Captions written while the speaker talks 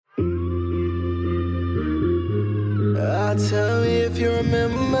Tell me if you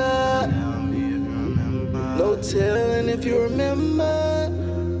remember. No telling if you remember.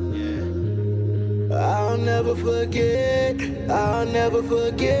 I'll never forget. I'll never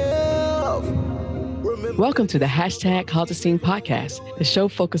forgive. Welcome to the hashtag Cause a Scene podcast. The show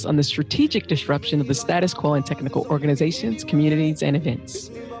focuses on the strategic disruption of the status quo in technical organizations, communities, and events.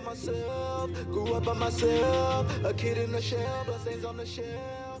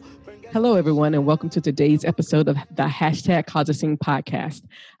 Hello, everyone, and welcome to today's episode of the hashtag Cause a Scene podcast.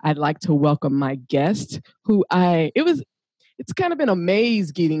 I'd like to welcome my guest, it's kind of been a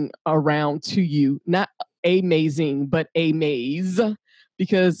maze getting around to you. Not amazing, but a maze.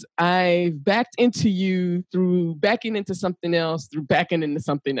 Because I've backed into you through backing into something else, through backing into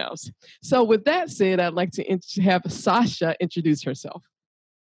something else. So with that said, I'd like to have Sasha introduce herself.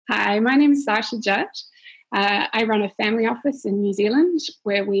 Hi, my name is Sasha Judge. I run a family office in New Zealand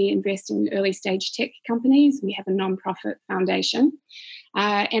where we invest in early stage tech companies. We have a non-profit foundation.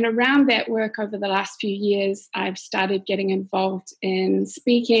 And around that work over the last few years, I've started getting involved in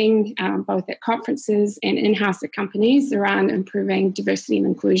speaking, both at conferences and in-house at companies around improving diversity and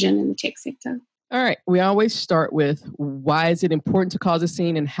inclusion in the tech sector. All right. We always start with, why is it important to cause a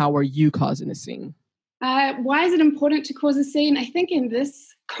scene, and how are you causing a scene? Why is it important to cause a scene? I think in this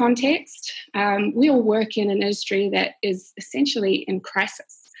context, we all work in an industry that is essentially in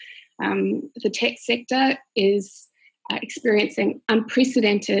crisis. The tech sector is experiencing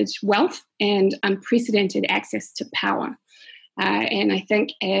unprecedented wealth and unprecedented access to power. And I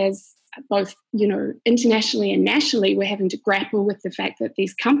think as both, internationally and nationally, we're having to grapple with the fact that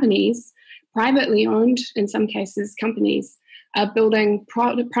these companies, privately owned, in some cases, companies, are building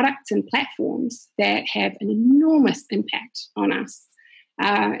products and platforms that have an enormous impact on us,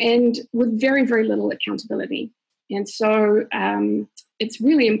 and with very, very little accountability. And so it's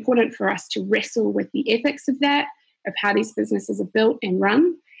really important for us to wrestle with the ethics of that, of how these businesses are built and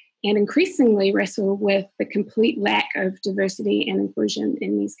run, and increasingly wrestle with the complete lack of diversity and inclusion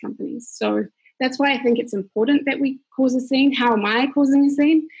in these companies. So that's why I think it's important that we cause a scene. How am I causing a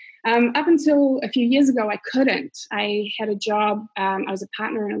scene? Up until a few years ago, I couldn't. I had a job, I was a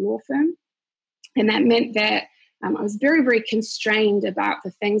partner in a law firm, and that meant that I was very, very constrained about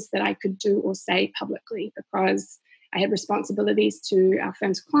the things that I could do or say publicly, because I had responsibilities to our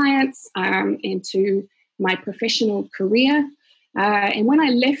firm's clients and to my professional career. And when I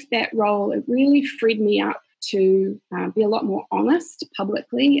left that role, it really freed me up to be a lot more honest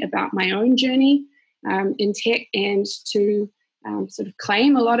publicly about my own journey in tech, and to sort of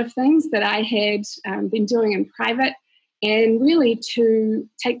claim a lot of things that I had been doing in private, and really to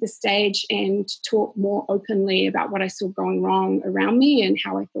take the stage and talk more openly about what I saw going wrong around me and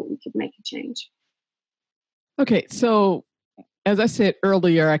how I thought we could make a change. Okay, so as I said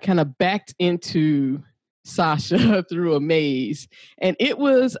earlier, I kind of backed into Sasha through a maze, and it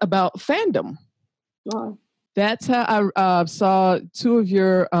was about fandom. Wow. That's how I saw two of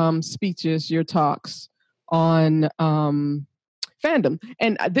your speeches, your talks on fandom.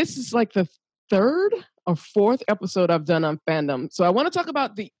 And this is like the third or fourth episode I've done on fandom. So I want to talk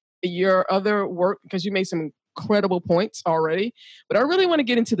about your other work, because you made some incredible points already. But I really want to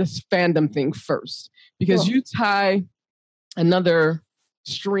get into this fandom thing first, because you tie another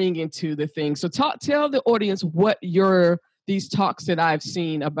string into the thing. So tell the audience what these talks that I've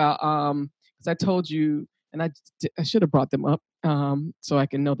seen about, because I told you, and I should have brought them up so I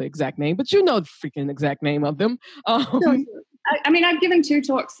can know the exact name, but you know the freaking exact name of them. I've given two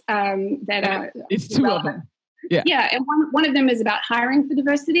talks that are... It's two relevant. Of them. Yeah. Yeah, and one of them is about hiring for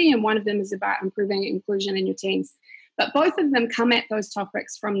diversity, and one of them is about improving inclusion in your teams. But both of them come at those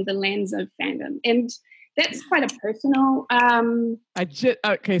topics from the lens of fandom. And that's quite a personal... I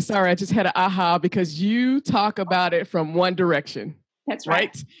just had an aha, because you talk about it from one direction. That's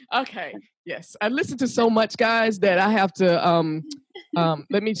right. Okay. Yes. I listen to so much, guys, that I have to,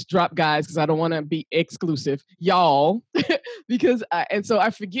 let me just drop guys, because I don't want to be exclusive. Y'all, because, so I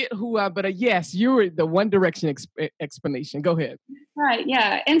forget but yes, you were the one direction explanation. Go ahead. Right.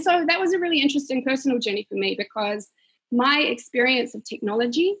 Yeah. And so that was a really interesting personal journey for me, because my experience of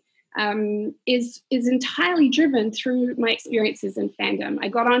technology is entirely driven through my experiences in fandom. I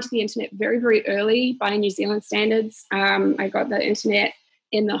got onto the internet very, very early by New Zealand standards. I got the internet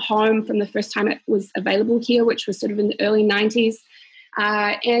in the home from the first time it was available here, which was sort of in the early 90s.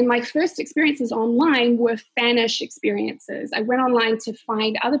 And my first experiences online were fanish experiences. I went online to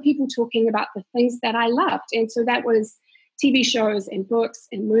find other people talking about the things that I loved. And so that was TV shows and books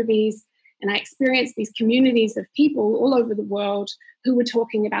and movies. And I experienced these communities of people all over the world who were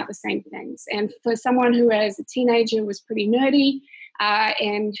talking about the same things. And for someone who as a teenager was pretty nerdy,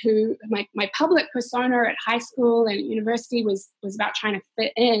 and who my public persona at high school and university was about trying to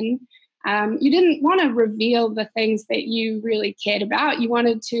fit in. You didn't want to reveal the things that you really cared about. You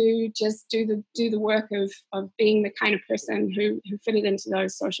wanted to just do the work of being the kind of person who fitted into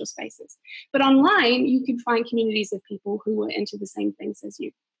those social spaces. But online, you could find communities of people who were into the same things as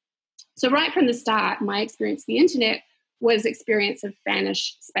you. So right from the start, my experience of the internet was experience of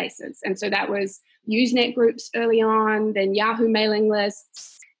fanish spaces. And so that was Usenet groups early on, then Yahoo mailing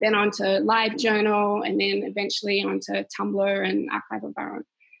lists, then onto LiveJournal, and then eventually onto Tumblr and Archive of Our Own.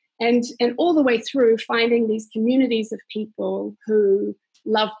 And all the way through finding these communities of people who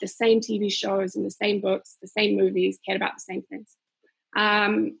loved the same TV shows and the same books, the same movies, cared about the same things.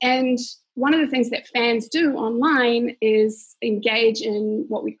 And one of the things that fans do online is engage in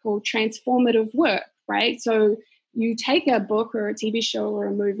what we call transformative work, right? So you take a book or a TV show or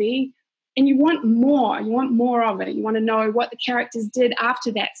a movie and you want more of it. You want to know what the characters did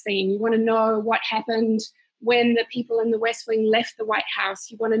after that scene. You want to know what happened when the people in the West Wing left the White House.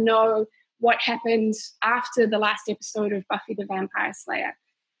 You want to know what happened after the last episode of Buffy the Vampire Slayer.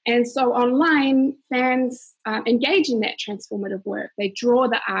 And so online, fans engage in that transformative work. They draw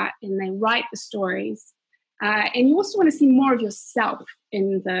the art and they write the stories. And you also want to see more of yourself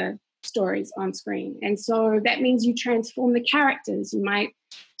in the stories on screen. And so that means you transform the characters. You might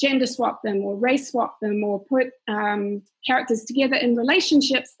gender swap them or race swap them or put characters together in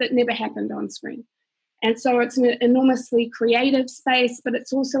relationships that never happened on screen. And so it's an enormously creative space, but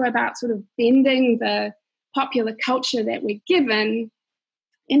it's also about sort of bending the popular culture that we're given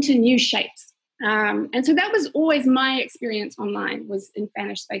into new shapes. And so that was always my experience online, was in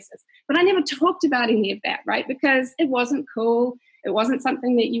fanish spaces. But I never talked about any of that, right? Because it wasn't cool. It wasn't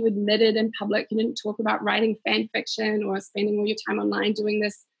something that you admitted in public. You didn't talk about writing fan fiction or spending all your time online doing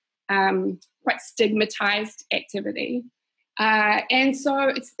this quite stigmatized activity. And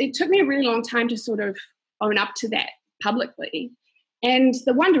so it took me a really long time to sort of own up to that publicly. And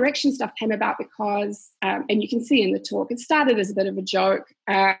the One Direction stuff came about because, and you can see in the talk, it started as a bit of a joke.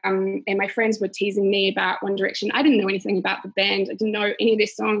 And my friends were teasing me about One Direction. I didn't know anything about the band. I didn't know any of their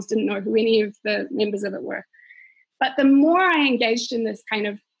songs, didn't know who any of the members of it were. But the more I engaged in this kind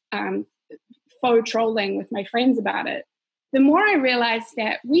of faux trolling with my friends about it, the more I realized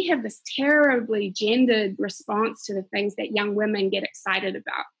that we have this terribly gendered response to the things that young women get excited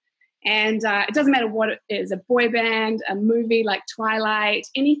about. And it doesn't matter what it is, a boy band, a movie like Twilight,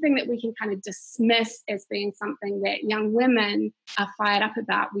 anything that we can kind of dismiss as being something that young women are fired up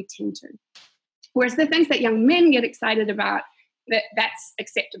about, we tend to. Whereas the things that young men get excited about, that's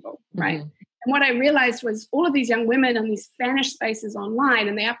acceptable, right? Mm-hmm. And what I realized was all of these young women in these fanish spaces online,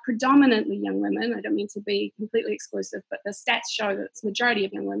 and they are predominantly young women. I don't mean to be completely exclusive, but the stats show that it's the majority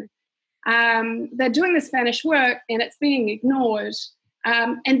of young women. They're doing this fanish work and it's being ignored.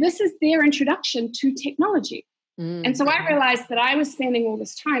 And this is their introduction to technology. Mm-hmm. And so I realized that I was spending all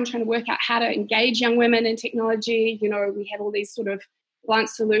this time trying to work out how to engage young women in technology. You know, we had all these sort of blunt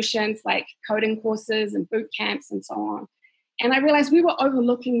solutions like coding courses and boot camps and so on. And I realized we were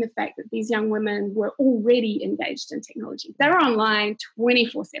overlooking the fact that these young women were already engaged in technology. They're online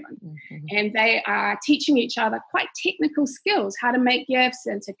 24/7, mm-hmm. and they are teaching each other quite technical skills, how to make GIFs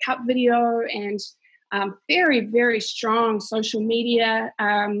and to cut video, and very, very strong social media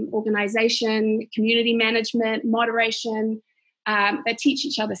organization, community management, moderation. They teach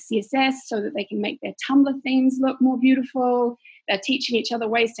each other CSS so that they can make their Tumblr themes look more beautiful. They're teaching each other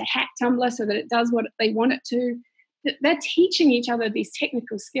ways to hack Tumblr so that it does what they want it to. They're teaching each other these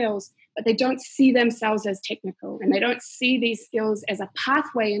technical skills, but they don't see themselves as technical, and they don't see these skills as a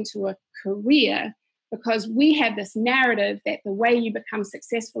pathway into a career, because we have this narrative that the way you become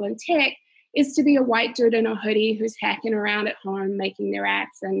successful in tech is to be a white dude in a hoodie who's hacking around at home, making their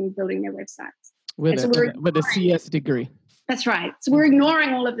apps and building their websites. With a CS degree. That's right. So we're ignoring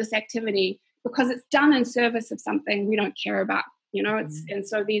all of this activity because it's done in service of something we don't care about. You know, and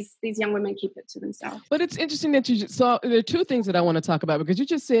so these young women keep it to themselves. But it's interesting that you saw. There are two things that I want to talk about, because you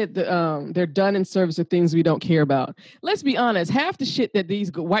just said that they're done in service of things we don't care about. Let's be honest. Half the shit that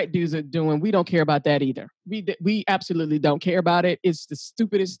these white dudes are doing, we don't care about that either. We absolutely don't care about it. It's the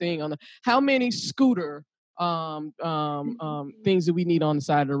stupidest thing on how many scooter things that we need on the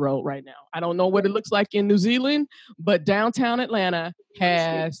side of the road right now. I don't know what it looks like in New Zealand, but downtown Atlanta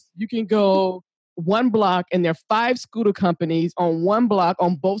you can go one block and there are 5 scooter companies on one block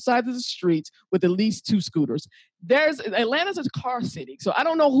on both sides of the streets with at least 2 scooters. Atlanta's a car city, so I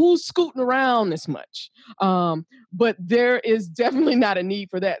don't know who's scooting around this much. But there is definitely not a need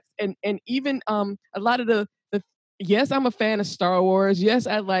for that. And even a lot of the yes, I'm a fan of Star Wars. Yes,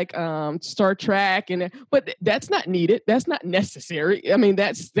 I like Star Trek, but that's not needed. That's not necessary. I mean,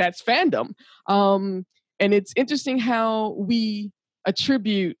 that's fandom. And it's interesting how we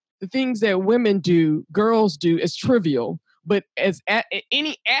attribute the things that women do, girls do, as trivial. But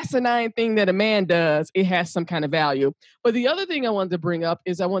any asinine thing that a man does, it has some kind of value. But the other thing I wanted to bring up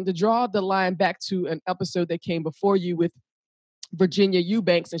is I wanted to draw the line back to an episode that came before you with Virginia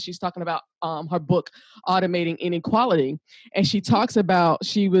Eubanks, and she's talking about her book, Automating Inequality. And she talks about,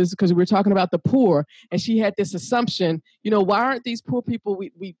 because we were talking about the poor, and she had this assumption, why aren't these poor people,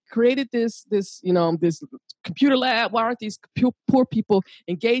 we created this computer lab, why aren't these poor people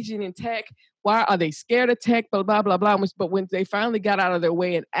engaging in tech? Why are they scared of tech? Blah, blah, blah, blah. But when they finally got out of their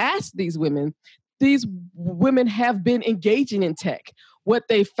way and asked these women have been engaging in tech. What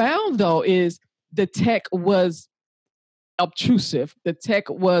they found, though, is the tech was obtrusive. The tech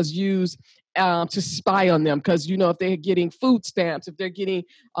was used to spy on them because, if they're getting food stamps, if they're getting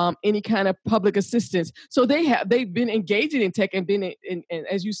any kind of public assistance. So they've been engaging in tech and been, in,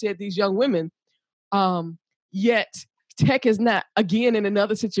 as you said, these young women, yet tech is not, again, in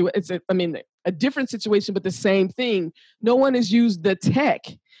another situation. It's a different situation, but the same thing. No one has used the tech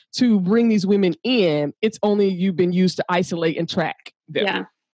to bring these women in. It's only you've been used to isolate and track them. Yeah.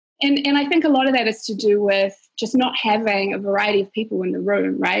 And I think a lot of that is to do with just not having a variety of people in the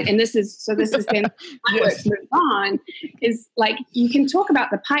room, right? And this is then yes. Move on, is like, you can talk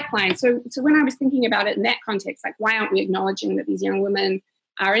about the pipeline. So when I was thinking about it in that context, like, why aren't we acknowledging that these young women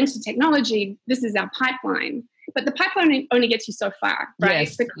are into technology? This is our pipeline. But the pipeline only gets you so far, right?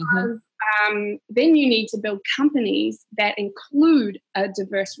 Yes. Because then you need to build companies that include a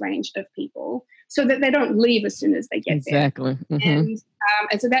diverse range of people so that they don't leave as soon as they get there. Exactly. Mm-hmm.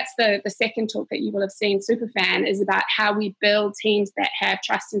 And so that's the second talk that you will have seen, Superfan, is about how we build teams that have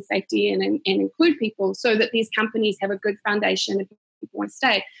trust and safety and include people so that these companies have a good foundation if people want to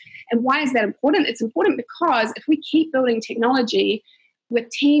stay. And why is that important? It's important because if we keep building technology with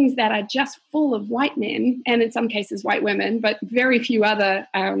teams that are just full of white men, and in some cases white women, but very few other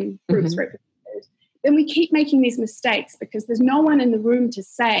groups represented, then we keep making these mistakes because there's no one in the room to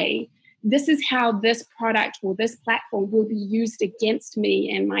say, this is how this product or this platform will be used against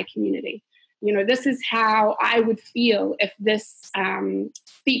me and my community. This is how I would feel if this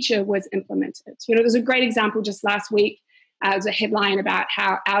feature was implemented. There's a great example just last week. There was a headline about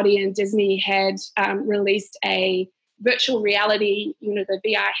how Audi and Disney had released a virtual reality, the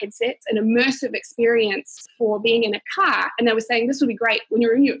VR headsets, an immersive experience for being in a car. And they were saying this would be great. When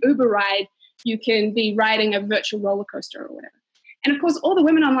you're in your Uber ride, you can be riding a virtual roller coaster or whatever. And of course, all the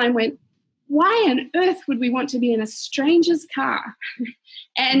women online went, why on earth would we want to be in a stranger's car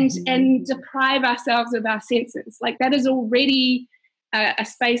and deprive ourselves of our senses? Like, that is already a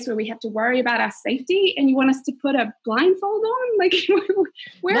space where we have to worry about our safety, and you want us to put a blindfold on? Like,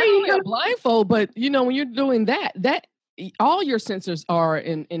 where Not are you only a blindfold, but when you're doing that all your sensors are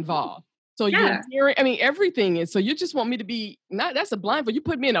involved. So you're hearing, everything is. So you just want me to be that's a blindfold. You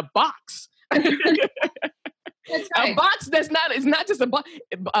put me in a box. That's right. A box it's not just a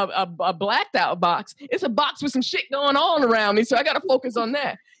blacked out box. It's a box with some shit going on around me. So I got to focus on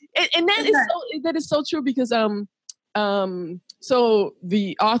that. And that is so true because so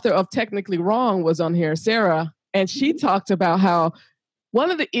the author of Technically Wrong was on here, Sarah, and she talked about how one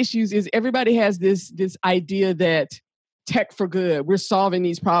of the issues is everybody has this idea that tech for good, we're solving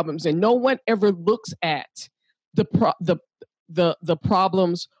these problems, and no one ever looks at the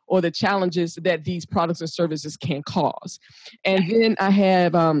problems or the challenges that these products and services can cause. And then I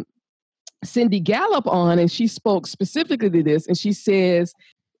have Cindy Gallup on, and she spoke specifically to this, and she says,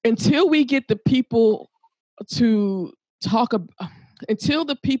 until we get the people to talk until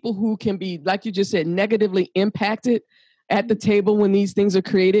the people who can be, like you just said, negatively impacted at the table when these things are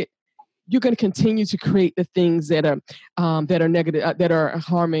created, you're going to continue to create the things that are negative, that are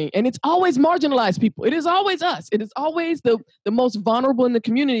harming. And it's always marginalized people. It is always us. It is always the most vulnerable in the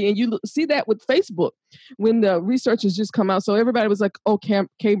community. And you see that with Facebook when the researchers just come out. So everybody was like, oh,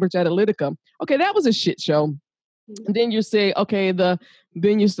 Cambridge Analytica. Okay, that was a shit show. And then you say, okay,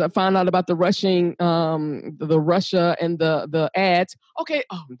 then you find out about the rushing, the Russia and the ads. Okay,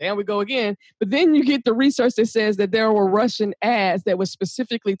 there we go again. But then you get the research that says that there were Russian ads that were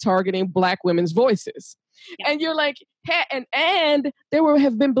specifically targeting Black women's voices. Yeah. And you're like, hey, and there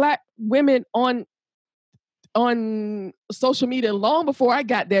have been Black women on social media long before I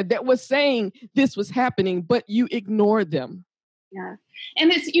got there that was saying this was happening, but you ignored them. Yeah.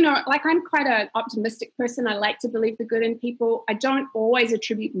 And it's, like, I'm quite an optimistic person. I like to believe the good in people. I don't always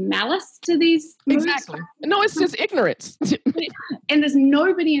attribute malice to these moves. Exactly. No, it's just ignorance. And there's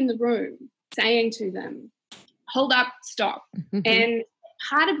nobody in the room saying to them, hold up, stop. Mm-hmm. And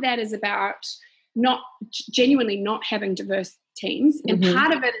part of that is about genuinely not having diverse teams. And Mm-hmm.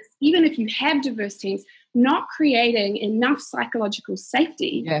 part of it is, even if you have diverse teams, not creating enough psychological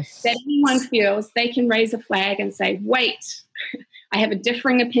safety Yes. that anyone feels they can raise a flag and say, wait, I have a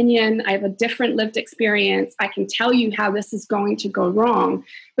differing opinion. I have a different lived experience. I can tell you how this is going to go wrong.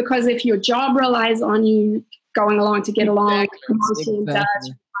 Because if your job relies on you going along to get along, promotion,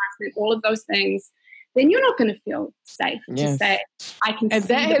 all of those things, then you're not going to feel safe to say, I can and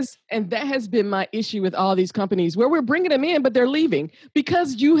that has been my issue with all these companies where we're bringing them in, but they're leaving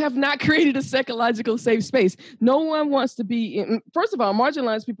because you have not created a psychological safe space. No one wants to be in. First of all,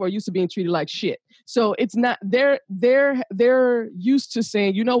 marginalized people are used to being treated like shit. So it's not, they're used to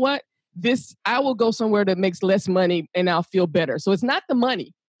saying, you know what, I will go somewhere that makes less money and I'll feel better. So it's not the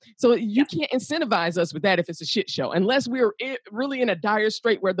money. So you can't incentivize us with that if it's a shit show, unless we're really in a dire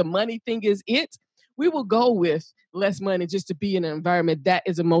strait where the money thing is it. We will go with less money just to be in an environment that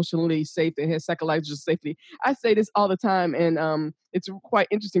is emotionally safe and has psychological safety. I say this all the time, and it's quite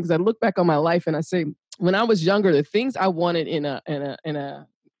interesting because I look back on my life and I say, when I was younger, the things I wanted in a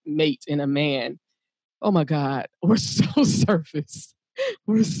mate, in a man, oh my God, were so surface.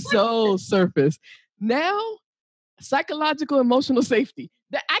 We're so surface. Now, psychological, emotional safety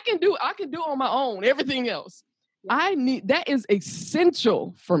that I can do on my own. Everything else, that is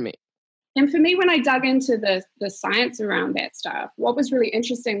essential for me. And for me, when I dug into the science around that stuff, what was really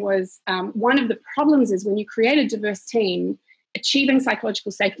interesting was one of the problems is when you create a diverse team, achieving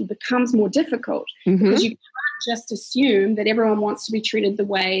psychological safety becomes more difficult because you can't just assume that everyone wants to be treated the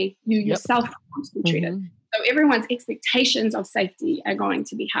way you yourself want to be treated. So everyone's expectations of safety are going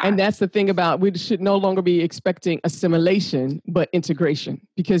to be high. And that's the thing about, we should no longer be expecting assimilation, but integration.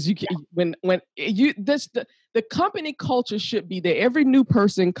 Because you can, the company culture should be that every new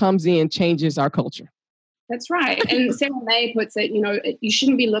person comes in, changes our culture. That's right. And Sarah May puts it, you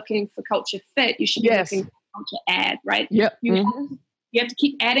shouldn't be looking for culture fit. You should be looking for culture add, right? Yep. You have to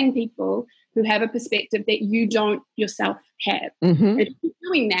keep adding people who have a perspective that you don't yourself have. Mm-hmm. If you're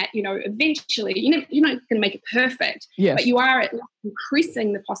doing that, eventually, you're not going to make it perfect, but you are at least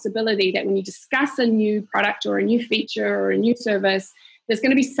increasing the possibility that when you discuss a new product or a new feature or a new service, there's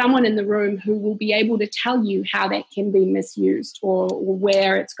going to be someone in the room who will be able to tell you how that can be misused or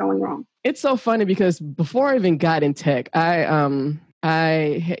where it's going wrong. It's so funny because before I even got in tech,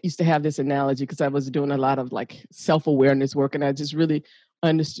 I used to have this analogy because I was doing a lot of like self-awareness work, and I just really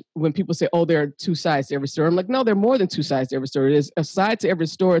understood when people say, oh, there are two sides to every story. I'm like, no, there are more than two sides to every story. There's a side to every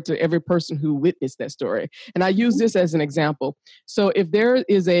story to every person who witnessed that story. And I use this as an example. So if there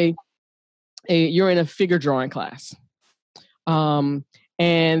is you're in a figure drawing class,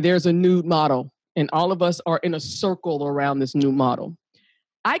 and there's a nude model, and all of us are in a circle around this new model.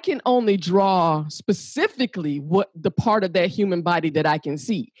 I can only draw specifically what the part of that human body that I can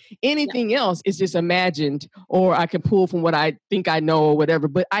see. Anything else is just imagined, or I can pull from what I think I know or whatever,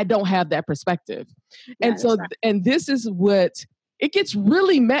 but I don't have that perspective. And so, and this is what it gets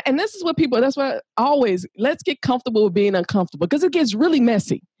really and this is what that's why always, let's get comfortable with being uncomfortable, because it gets really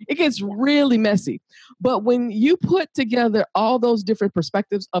messy. It gets really messy. But when you put together all those different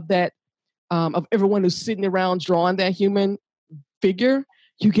perspectives of that, of everyone who's sitting around drawing that human figure,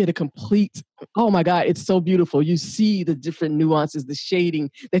 you get a complete, oh my God, it's so beautiful. You see the different nuances, the shading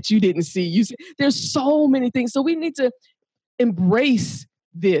that you didn't see. There's so many things. So we need to embrace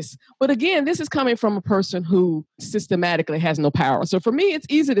this. But again, this is coming from a person who systematically has no power. So for me, it's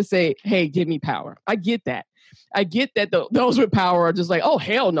easy to say, hey, give me power. I get that. I get that those with power are just like, oh,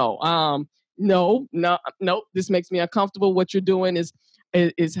 hell no. No, this makes me uncomfortable. What you're doing is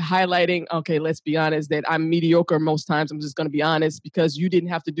highlighting, okay, let's be honest, that I'm mediocre most times. I'm just going to be honest, because you didn't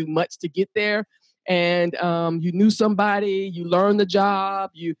have to do much to get there. And you knew somebody, you learned the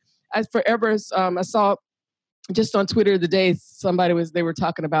job. I saw just on Twitter the day, they were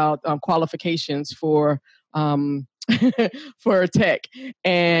talking about qualifications for for tech.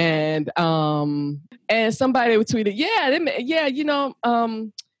 And somebody would tweet it,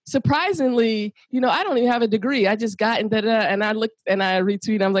 surprisingly, I don't even have a degree. I just got into that, and I looked and I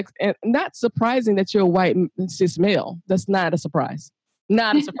retweeted. I'm like, not surprising that you're a white cis male. That's not a surprise.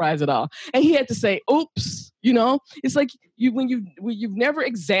 Not a surprise at all. And he had to say, oops, it's like when you've never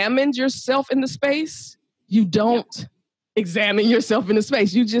examined yourself in the space, you don't examine yourself in the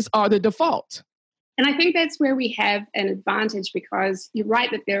space. You just are the default. And I think that's where we have an advantage, because you're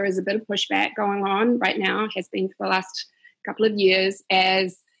right that there is a bit of pushback going on right now, has been for the last couple of years,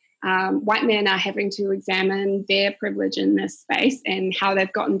 as white men are having to examine their privilege in this space and how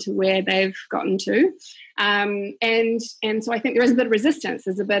they've gotten to where they've gotten to. And so I think there is a bit of resistance.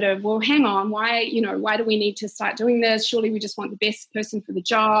 There's a bit of, well, hang on, why do we need to start doing this? Surely we just want the best person for the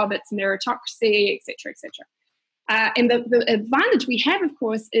job. It's meritocracy, et cetera, et cetera. And the advantage we have, of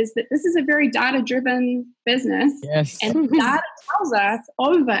course, is that this is a very data-driven business. Yes. And data tells us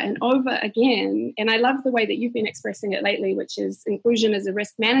over and over again, and I love the way that you've been expressing it lately, which is inclusion as a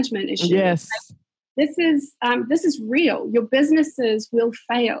risk management issue. Yes. This is real. Your businesses will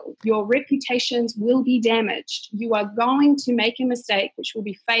fail. Your reputations will be damaged. You are going to make a mistake which will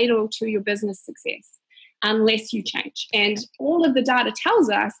be fatal to your business success unless you change. And all of the data tells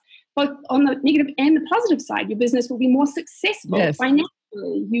us, both on the negative and the positive side, your business will be more successful financially.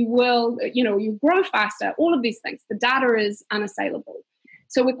 You will, you grow faster, all of these things. The data is unassailable.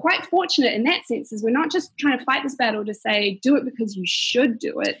 So we're quite fortunate in that sense, is we're not just trying to fight this battle to say, do it because you should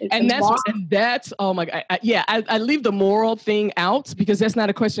do it. That's oh my God. I leave the moral thing out because that's not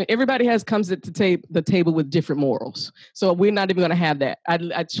a question. Everybody comes to the table with different morals. So we're not even going to have that.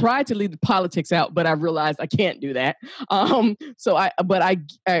 I tried to leave the politics out, but I realized I can't do that. So I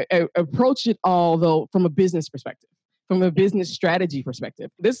approach it all though from a business perspective. From a business strategy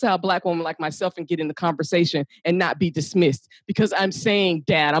perspective. This is how a Black woman like myself can get in the conversation and not be dismissed because I'm saying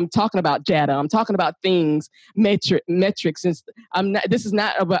data. I'm talking about data. I'm talking about things, metrics. It's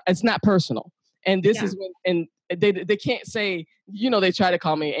not personal. And this is when, and they can't say, they try to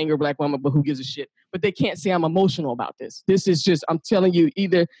call me an angry Black woman, but who gives a shit? But they can't say I'm emotional about this. This is just, I'm telling you,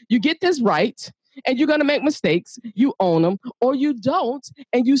 either you get this right, and you're going to make mistakes, you own them, or you don't,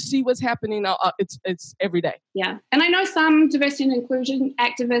 and you see what's happening. It's every day. Yeah. And I know some diversity and inclusion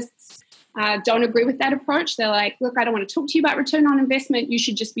activists don't agree with that approach. They're like, look, I don't want to talk to you about return on investment. You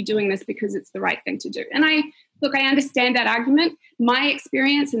should just be doing this because it's the right thing to do. And I understand that argument. My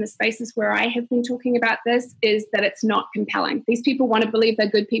experience in the spaces where I have been talking about this is that it's not compelling. These people want to believe they're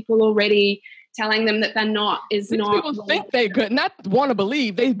good people already. Telling them that they're not is These not. People think they're good, not want to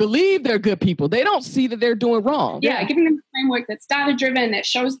believe. They believe they're good people. They don't see that they're doing wrong. Yeah, giving them a framework that's data-driven, that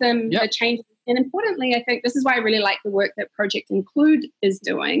shows them the changes. And importantly, I think this is why I really like the work that Project Include is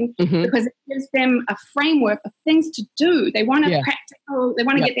doing, because it gives them a framework of things to do. They want to practical. They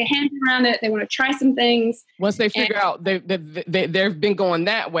want to get their hands around it. They want to try some things. Once they figure out they've been going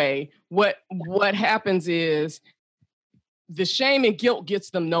that way, what happens is the shame and guilt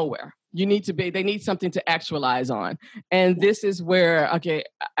gets them nowhere. They need something to actualize on. And this is where,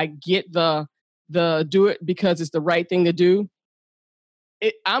 I get the do it because it's the right thing to do.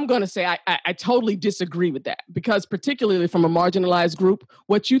 I'm going to say I totally disagree with that because particularly from a marginalized group,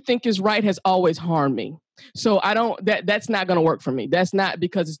 what you think is right has always harmed me. So that's not going to work for me. That's not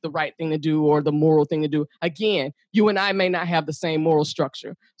because it's the right thing to do or the moral thing to do. Again, you and I may not have the same moral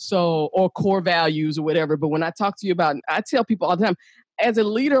structure, or core values or whatever. But when I talk to you I tell people all the time, as a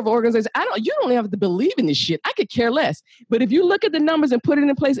leader of organizations, you don't have to believe in this shit. I could care less. But if you look at the numbers and put it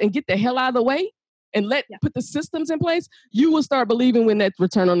in place and get the hell out of the way and put the systems in place, you will start believing when that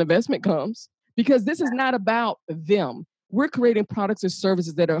return on investment comes. Because this is not about them. We're creating products and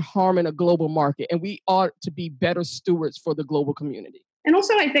services that are harming a global market, and we ought to be better stewards for the global community. And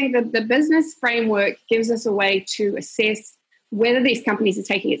also, I think that the business framework gives us a way to assess whether these companies are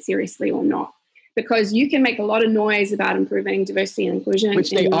taking it seriously or not. Because you can make a lot of noise about improving diversity and inclusion. Which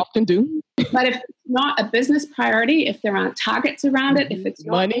they often do. But if it's not a business priority, if there aren't targets around it, if it's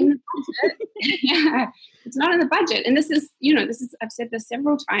not in the budget, it's not in the budget. And this is, I've said this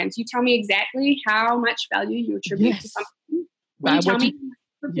several times. You tell me exactly how much value you attribute to something. You tell me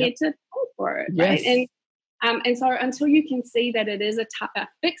you're prepared to pay for it, right? And so until you can see that it is a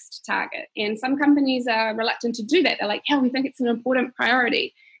fixed target, and some companies are reluctant to do that. They're like, we think it's an important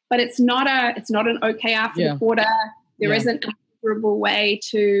priority. But it's not an OKR for the quarter. There isn't a measurable way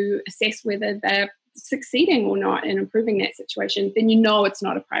to assess whether they're succeeding or not in improving that situation. Then it's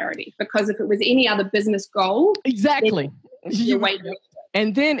not a priority. Because if it was any other business goal, exactly.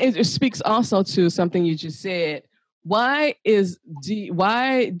 And then it speaks also to something you just said. Why does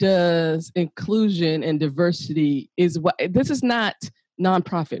inclusion and diversity this is not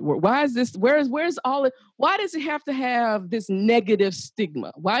nonprofit work? Why is this? Where's all it? Why does it have to have this negative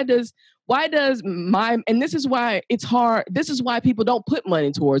stigma? Why does and this is why it's hard. This is why people don't put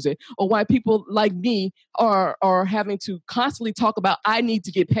money towards it, or why people like me are having to constantly talk about, I need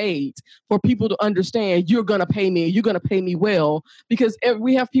to get paid for people to understand you're going to pay me, you're going to pay me well, because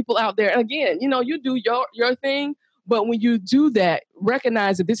we have people out there. And again, you do your thing. But when you do that,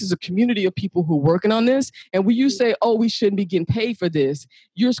 recognize that this is a community of people who are working on this. And when you say, we shouldn't be getting paid for this,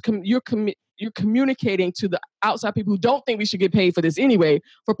 you're you're communicating to the outside people who don't think we should get paid for this anyway,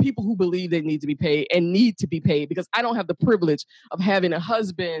 for people who believe they need to be paid and need to be paid, because I don't have the privilege of having a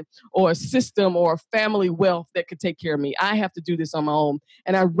husband or a system or a family wealth that could take care of me. I have to do this on my own.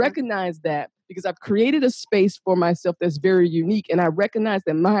 And I recognize that because I've created a space for myself that's very unique. And I recognize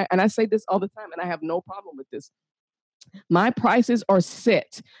that and I say this all the time, and I have no problem with this. My prices are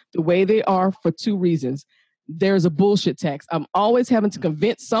set the way they are for two reasons. There's a bullshit tax. I'm always having to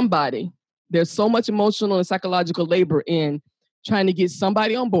convince somebody. There's so much emotional and psychological labor in trying to get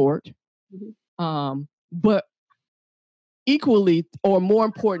somebody on board. But equally or more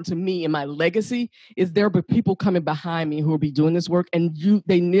important to me in my legacy is there will be people coming behind me who will be doing this work, and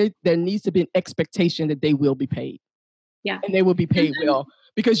there needs to be an expectation that they will be paid. Yeah. And they will be paid well.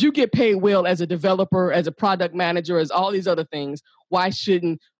 Because you get paid well as a developer, as a product manager, as all these other things. Why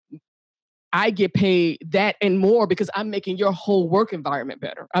shouldn't I get paid that and more, because I'm making your whole work environment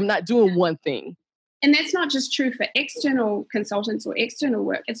better? I'm not doing one thing. And that's not just true for external consultants or external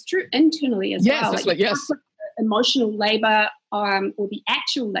work. It's true internally as well. Yes. Emotional labor or the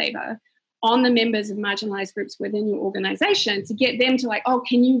actual labor on the members of marginalized groups within your organization to get them to like, oh,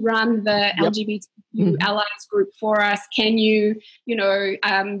 can you run the LGBTQ allies group for us? Can you,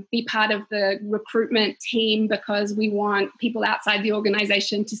 be part of the recruitment team, because we want people outside the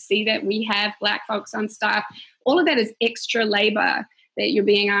organization to see that we have Black folks on staff. All of that is extra labor that you're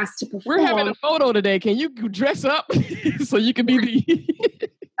being asked to perform. We're having a photo today. Can you dress up so you can be the...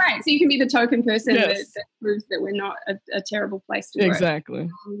 Right, so you can be the token person that proves that we're not a terrible place to work. Exactly.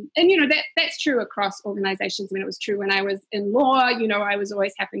 And, that's true across organizations. I mean, it was true when I was in law. I was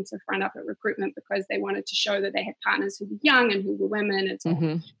always having to front up at recruitment because they wanted to show that they had partners who were young and who were women and so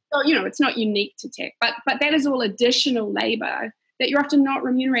on. So, it's not unique to tech. But that is all additional labor that you're often not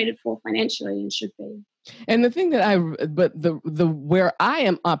remunerated for financially and should be. And the thing that where I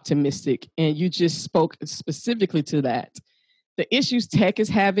am optimistic, and you just spoke specifically to that, the issues tech is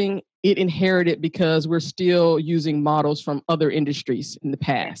having, it inherited because we're still using models from other industries in the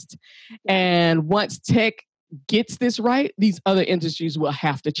past. And once tech gets this right, these other industries will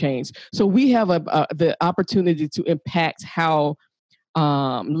have to change. So we have the opportunity to impact how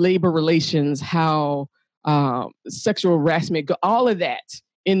labor relations, how sexual harassment, all of that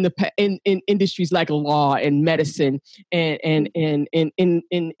in industries like law and medicine and in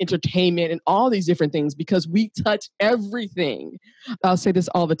entertainment and all these different things, because we touch everything. I'll say this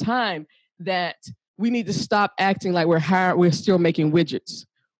all the time, that we need to stop acting like we're still making widgets.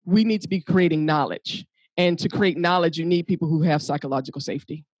 We need to be creating knowledge. And to create knowledge, you need people who have psychological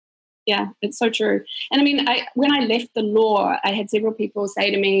safety. Yeah, it's so true. And I mean, when I left the law, I had several people say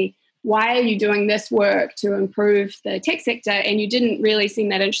to me, why are you doing this work to improve the tech sector? And you didn't really seem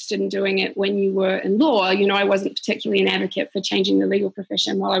that interested in doing it when you were in law. I wasn't particularly an advocate for changing the legal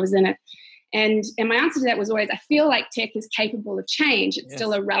profession while I was in it. And my answer to that was always, I feel like tech is capable of change. It's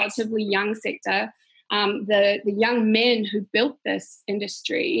still a relatively young sector. The young men who built this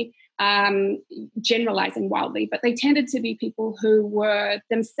industry, generalizing wildly, but they tended to be people who were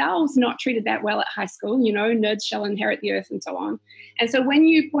themselves not treated that well at high school. Nerds shall inherit the earth and so on. And so when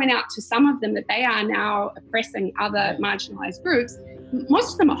you point out to some of them that they are now oppressing other marginalized groups,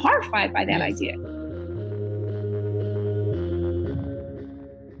 most of them are horrified by that idea.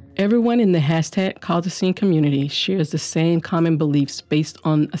 Everyone in the #CauseAScene community shares the same common beliefs based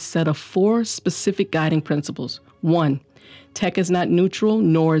on a set of 4 specific guiding principles. 1, tech is not neutral,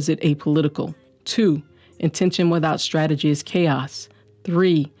 nor is it apolitical. 2, intention without strategy is chaos.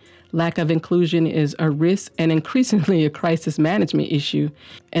 3, lack of inclusion is a risk and increasingly a crisis management issue.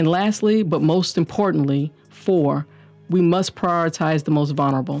 And lastly, but most importantly, 4, we must prioritize the most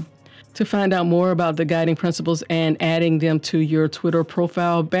vulnerable. To find out more about the guiding principles and adding them to your Twitter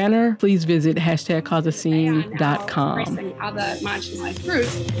profile banner, please visit #CauseAScene.com. Other marginalized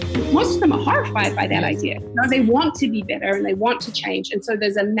groups, most of them are horrified by that idea. They want to be better and they want to change. And so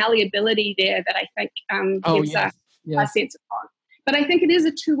there's a malleability there that I think gives us a sense of hope. But I think it is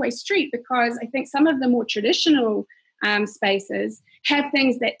a two-way street, because I think some of the more traditional spaces have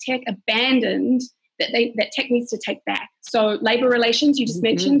things that tech abandoned that tech needs to take back. So labor relations, you just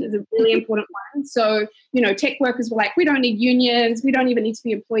mentioned, is a really important one. So, tech workers were like, we don't need unions. We don't even need to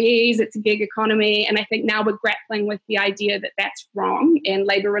be employees. It's a gig economy. And I think now we're grappling with the idea that that's wrong, and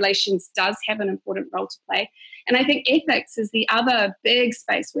labor relations does have an important role to play. And I think ethics is the other big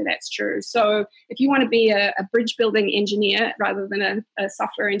space where that's true. So if you want to be a bridge building engineer rather than a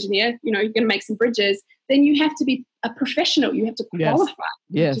software engineer, you're going to make some bridges, then you have to be a professional. You have to qualify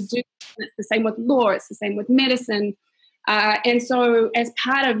to do. It's the same with law. It's the same with medicine. And so as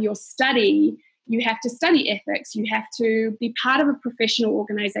part of your study, you have to study ethics, you have to be part of a professional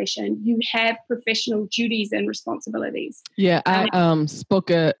organization, you have professional duties and responsibilities. Yeah, I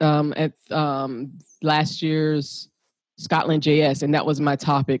spoke at last year's Scotland JS, and that was my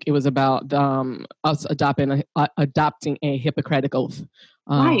topic. It was about us adopting a Hippocratic oath.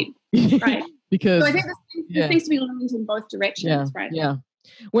 Right. Because so I think this needs to be learned in both directions, right? Yeah.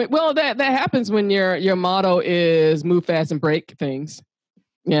 Well, that happens when your motto is move fast and break things.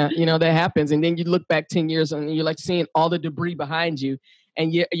 Yeah, that happens, and then you look back 10 years and you're like seeing all the debris behind you,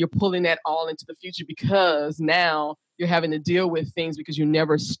 and you're pulling that all into the future because now you're having to deal with things because you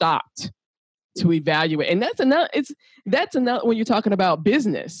never stopped to evaluate. And that's another when you're talking about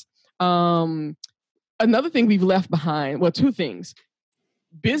business. Another thing we've left behind, well, two things.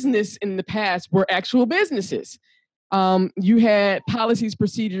 Business in the past were actual businesses. You had policies,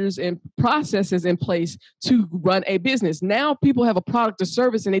 procedures, and processes in place to run a business. Now people have a product or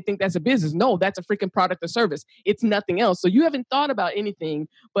service and they think that's a business. No, that's a freaking product or service. It's nothing else. So you haven't thought about anything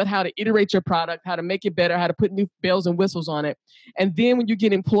but how to iterate your product, how to make it better, how to put new bells and whistles on it. And then when you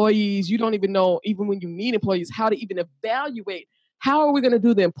get employees, you don't even know, even when you need employees, how to even evaluate how are we going to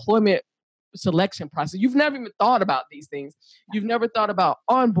do the employment selection process. You've never even thought about these things. You've never thought about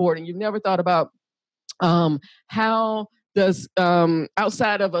onboarding. You've never thought about how does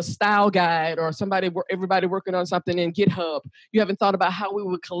outside of a style guide or everybody working on something in GitHub, you haven't thought about how we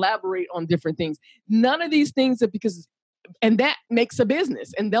would collaborate on different things. None of these things and that makes a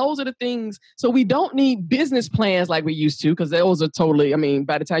business. And those are the things. So we don't need business plans like we used to, because those are totally,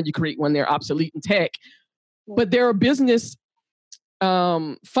 by the time you create one, they're obsolete in tech. But there are business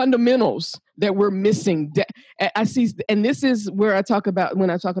fundamentals that we're missing. I see, and this is where I talk about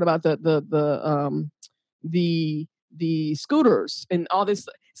when I'm talking about the scooters and all this.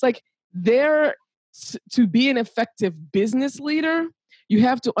 It's like to be an effective business leader, you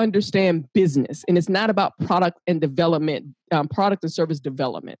have to understand business, and it's not about product and development, product and service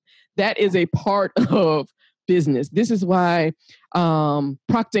development. That is a part of business. This is why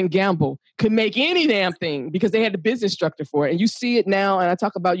Procter & Gamble could make any damn thing because they had the business structure for it. And you see it now, and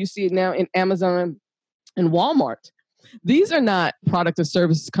you see it now in Amazon and Walmart. These are not product or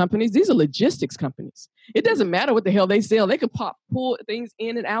service companies. These are logistics companies. It doesn't matter what the hell they sell. They can pull things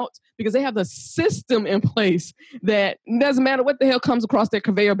in and out because they have the system in place that doesn't matter what the hell comes across their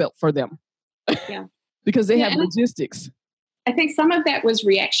conveyor belt for them. Yeah. Because they have logistics. I think some of that was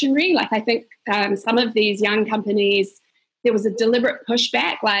reactionary. Like I think some of these young companies, there was a deliberate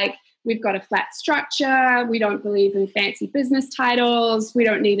pushback. Like, we've got a flat structure. We don't believe in fancy business titles. We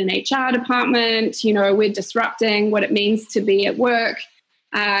don't need an HR department. We're disrupting what it means to be at work.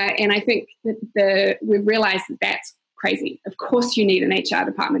 And I think that we've realized that that's crazy. Of course you need an HR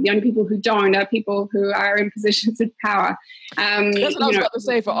department. The only people who don't are people who are in positions of power. That's what I was about to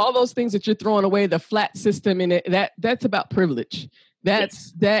say. For all those things that you're throwing away, the flat system in it, that's about privilege. That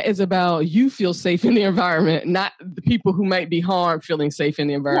is about you feel safe in the environment, not the people who might be harmed feeling safe in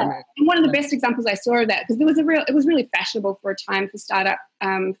the environment. Yeah. And one of the best examples I saw of that, because it was really fashionable for a time for startup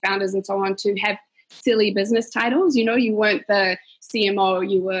founders and so on to have silly business titles. You weren't the CMO,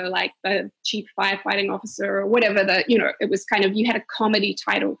 you were like the chief firefighting officer or whatever. It was kind of, you had a comedy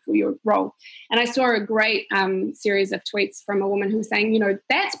title for your role. And I saw a great series of tweets from a woman who was saying,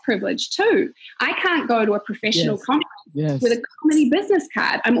 that's privilege too. I can't go to a professional conference with a comedy business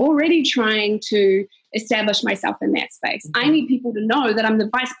card. I'm already trying to establish myself in that space. I need people to know that I'm the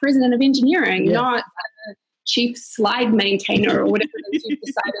vice president of engineering, not the chief slide maintainer or whatever it is you've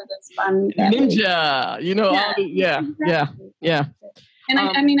decided is fun. Ninja, yeah. And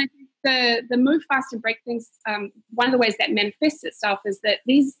I think the move fast and break things, one of the ways that manifests itself is that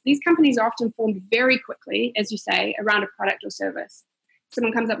these companies are often formed very quickly, as you say, around a product or service.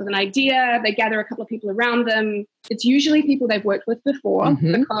 Someone comes up with an idea, they gather a couple of people around them. It's usually people they've worked with before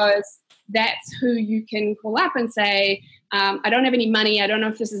because that's who you can call up and say, I don't have any money. I don't know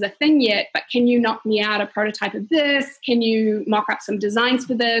if this is a thing yet, but can you knock me out a prototype of this? Can you mock up some designs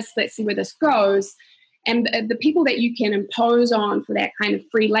for this? Let's see where this goes. And the people that you can impose on for that kind of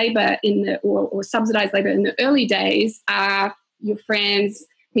free labor or subsidized labor in the early days are your friends,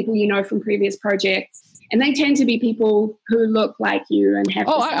 people you know from previous projects. And they tend to be people who look like you and have.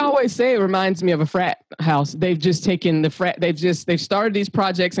 I always say it reminds me of a frat house. They've just taken they've started these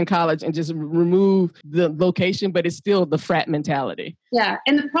projects in college and just removed the location, but it's still the frat mentality. Yeah.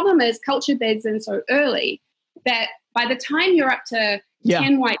 And the problem is culture beds in so early that by the time you're up to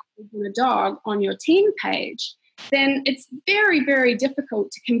 10 white kids and a dog on your team page, then it's very, very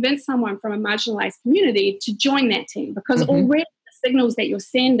difficult to convince someone from a marginalized community to join that team because already signals that you're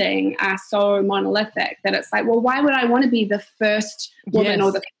sending are so monolithic that it's like, well, why would I want to be the first woman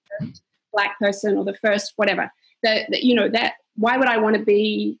or the first Black person or the first whatever. That why would I want to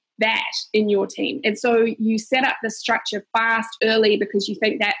be that in your team? And so you set up the structure fast, early, because you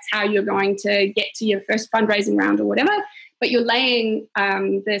think that's how you're going to get to your first fundraising round or whatever. But you're laying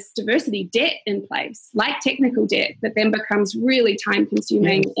this diversity debt in place, like technical debt, that then becomes really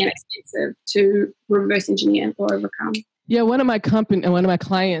time-consuming and expensive to reverse engineer or overcome. Yeah, one of my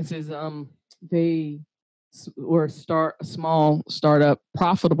clients is they were a small startup,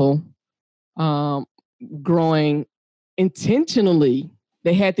 profitable, growing intentionally.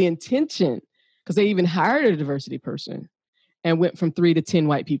 They had the intention because they even hired a diversity person and went from 3 to 10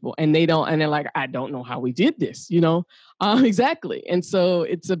 white people, and they're like, I don't know how we did this, exactly. And so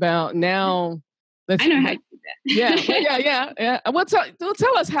it's about now. I know how you did that. Yeah. Well,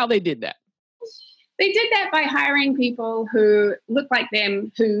 tell us how they did that. They did that by hiring people who looked like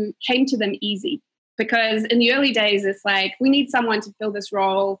them, who came to them easy. Because in the early days, it's like, we need someone to fill this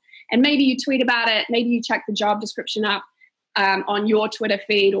role. And maybe you tweet about it. Maybe you check the job description up on your Twitter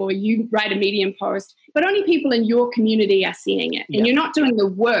feed, or you write a Medium post. But only people in your community are seeing it. And you're not doing the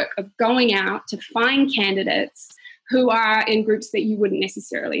work of going out to find candidates who are in groups that you wouldn't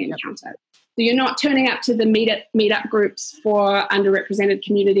necessarily encounter. So you're not turning up to the meetup groups for underrepresented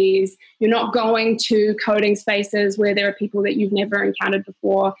communities. You're not going to coding spaces where there are people that you've never encountered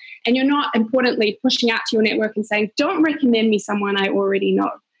before. And you're not, importantly, pushing out to your network and saying, don't recommend me someone I already know.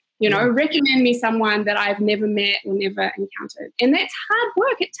 Recommend me someone that I've never met or never encountered. And that's hard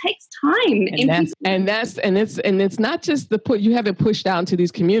work. It takes time. And it's not just you haven't pushed out into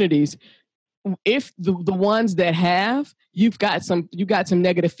these communities. If the ones that have, you got some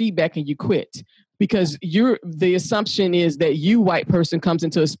negative feedback and you quit, because the assumption is that you, white person, comes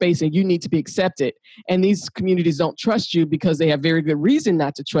into a space and you need to be accepted, and these communities don't trust you because they have very good reason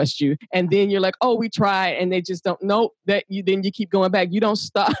not to trust you. And then you're like, oh, we tried, and they just don't know that. Then you keep going back. You don't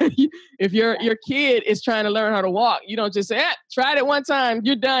stop. If your kid is trying to learn how to walk, you don't just say, tried it one time,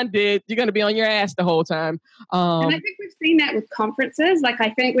 you're done, dude. You're going to be on your ass the whole time. And I think we've seen that with conferences. Like, I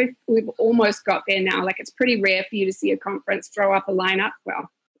think we've almost got there now. Like, it's pretty rare for you to see a conference throw up a lineup. Well,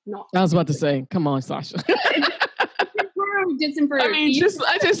 not. I was about to say, come on, Sasha. It's improved. I mean,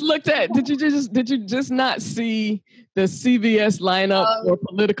 I just looked at. Did you just not see the CBS lineup for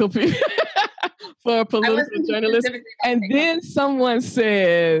political people? For political journalists? And then some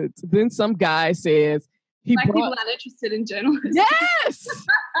guy says Black people aren't interested in journalism. Yes.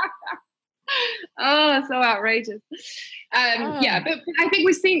 Oh, so outrageous. Yeah, but I think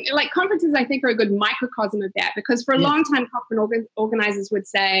we've seen, like, conferences, I think, are a good microcosm of that, because for a long time, conference organizers would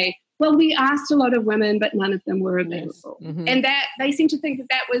say, well, we asked a lot of women, but none of them were available. Yes. Mm-hmm. And that they seem to think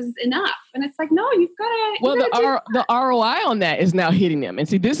that was enough. And it's like, no, you've got to. Well, the ROI on that is now hitting them. And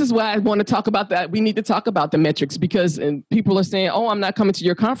see, this is why I want to talk about that. We need to talk about the metrics, because people are saying, oh, I'm not coming to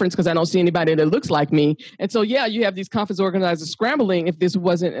your conference because I don't see anybody that looks like me. And so, yeah, you have these conference organizers scrambling if this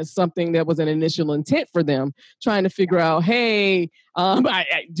wasn't something that was an initial intent for them, trying to figure out, hey,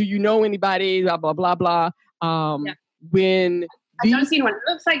 do you know anybody, blah, blah, blah, blah. When I don't see anyone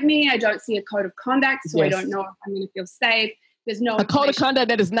who looks like me. I don't see a code of conduct, so I don't know if I'm going to feel safe. There's no a code of conduct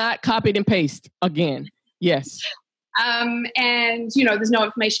that is not copied and pasted again. Yes. And there's no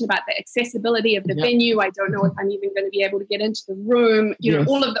information about the accessibility of the venue. I don't know if I'm even going to be able to get into the room.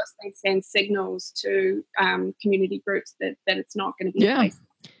 All of those things send signals to community groups that it's not going to be a place.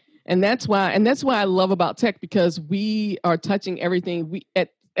 And that's why I love about tech, because we are touching everything. At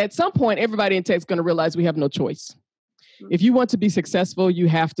some point, everybody in tech is going to realize we have no choice. If you want to be successful, you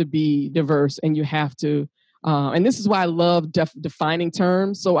have to be diverse, and you have to, and this is why I love defining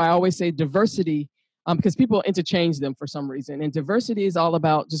terms. So I always say diversity, because people interchange them for some reason. And diversity is all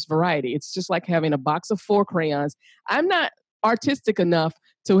about just variety. It's just like having a box of 4 crayons. I'm not artistic enough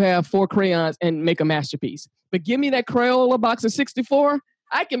to have 4 crayons and make a masterpiece, but give me that Crayola box of 64.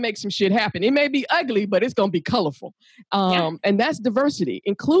 I can make some shit happen. It may be ugly, but it's going to be colorful. And that's diversity.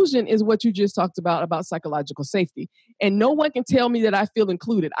 Inclusion is what you just talked about psychological safety. And no one can tell me that I feel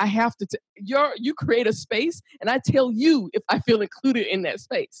included. I have to, you create a space, and I tell you if I feel included in that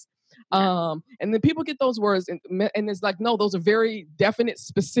space. And then people get those words and it's like, no, those are very definite,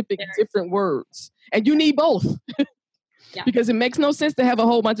 specific, different words. And you need both. Because it makes no sense to have a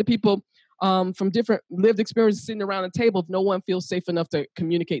whole bunch of people from different lived experiences sitting around a table if no one feels safe enough to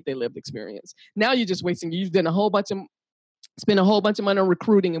communicate their lived experience. Now you're just wasting. You've done spent a whole bunch of money on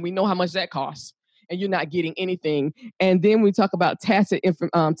recruiting, and we know how much that costs, and you're not getting anything. And then we talk about tacit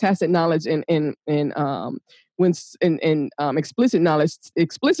knowledge and explicit knowledge.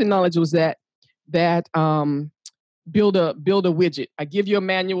 Explicit knowledge was that build a widget. I give you a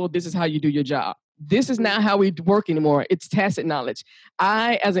manual. This is how you do your job. This is not how we work anymore. It's tacit knowledge.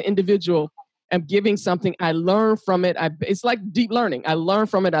 I, as an individual, am giving something. I learn from it. It's like deep learning. I learn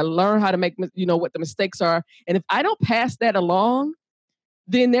from it. I learn how to make, what the mistakes are. And if I don't pass that along,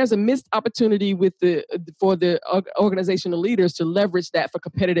 then there's a missed opportunity for the organizational leaders to leverage that for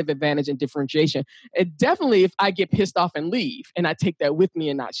competitive advantage and differentiation. And definitely if I get pissed off and leave and I take that with me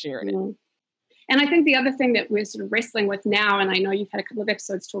and not sharing it. And I think the other thing that we're sort of wrestling with now, and I know you've had a couple of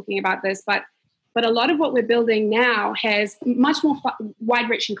episodes talking about this, but a lot of what we're building now has much more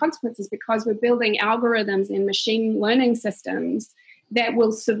wide-reaching consequences because we're building algorithms and machine learning systems that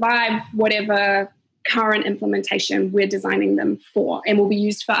will survive whatever current implementation we're designing them for and will be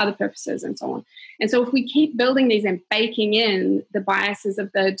used for other purposes and so on. And so if we keep building these and baking in the biases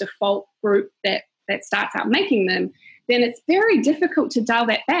of the default group that starts out making them, then it's very difficult to dial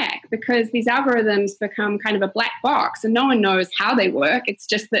that back because these algorithms become kind of a black box and no one knows how they work. It's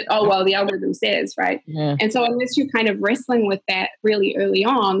just that, the algorithm says, right? Yeah. And so unless you're kind of wrestling with that really early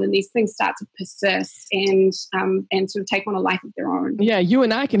on, then these things start to persist and sort of take on a life of their own. Yeah, you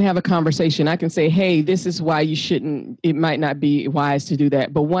and I can have a conversation. I can say, hey, this is why you shouldn't, it might not be wise to do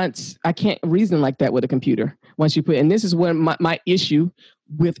that. But once, I can't reason like that with a computer. Once you and this is when my issue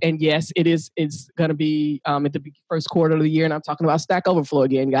with, and yes, it's going to be at the first quarter of the year, and I'm talking about Stack Overflow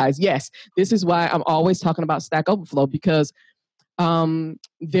again, guys. Yes, this is why I'm always talking about Stack Overflow, because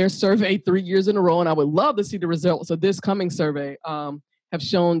they're surveyed 3 years in a row, and I would love to see the results of this coming survey, have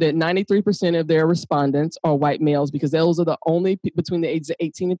shown that 93% of their respondents are white males, because those are the only between the ages of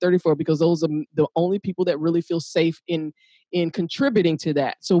 18 and 34, because those are the only people that really feel safe in contributing to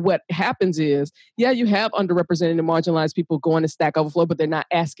that. So what happens is, you have underrepresented and marginalized people going to Stack Overflow, but they're not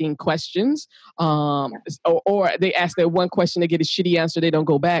asking questions, or they ask that one question, they get a shitty answer, they don't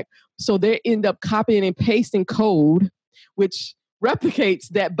go back. So they end up copying and pasting code, which replicates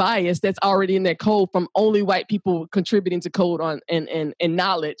that bias that's already in that code from only white people contributing to code on and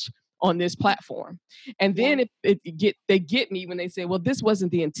knowledge on this platform. And then they get me when they say, well, this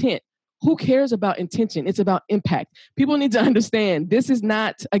wasn't the intent. Who cares about intention? It's about impact. People need to understand this is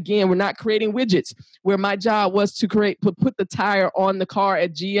not, again, we're not creating widgets where my job was to put the tire on the car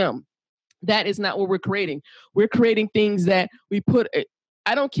at GM. That is not what we're creating. We're creating things that we put,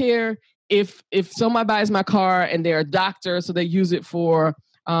 I don't care if somebody buys my car and they're a doctor, so they use it for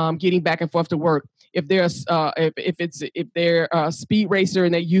getting back and forth to work. If they're a speed racer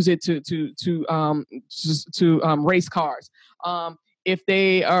and they use it to race cars. If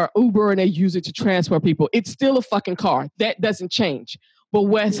they are Uber and they use it to transport people, it's still a fucking car. That doesn't change. But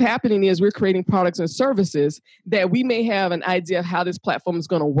what's happening is we're creating products and services that we may have an idea of how this platform is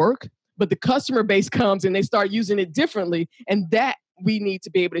going to work, but the customer base comes and they start using it differently, and that we need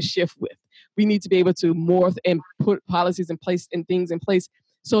to be able to shift with. We need to be able to morph and put policies in place and things in place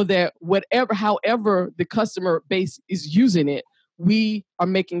so that however the customer base is using it, we are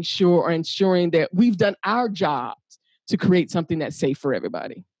making sure or ensuring that we've done our jobs to create something that's safe for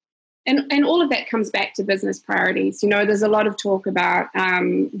everybody. And all of that comes back to business priorities. There's a lot of talk about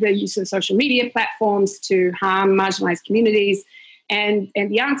the use of social media platforms to harm marginalized communities. And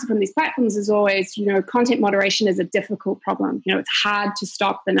the answer from these platforms is always, content moderation is a difficult problem. It's hard to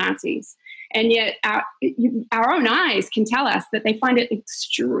stop the Nazis. And yet our own eyes can tell us that they find it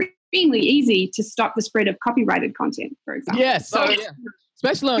extremely easy to stop the spread of copyrighted content, for example. Yes. So,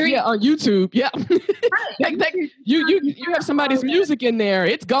 especially on YouTube. Yeah. You have somebody's music in there.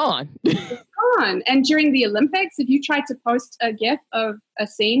 It's gone. It's gone. And during the Olympics, if you tried to post a GIF of a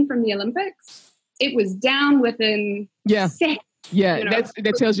scene from the Olympics, it was down within seconds. Yeah,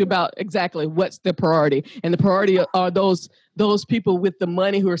 that tells you about exactly what's the priority. And the priority are those people with the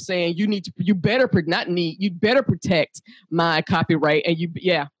money who are saying you better protect my copyright. And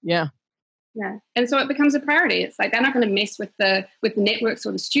Yeah. And so it becomes a priority. It's like they're not going to mess with the networks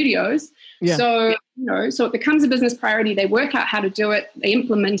or the studios. Yeah. So, so it becomes a business priority. They work out how to do it, they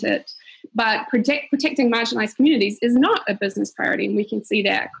implement it. But protecting marginalized communities is not a business priority, and we can see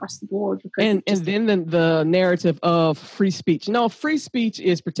that across the board. And then the narrative of free speech. No, free speech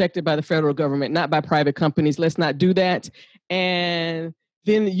is protected by the federal government, not by private companies. Let's not do that. And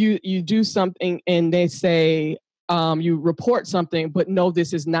then you do something, and they say you report something, but no,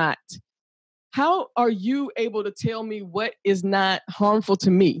 this is not. How are you able to tell me what is not harmful to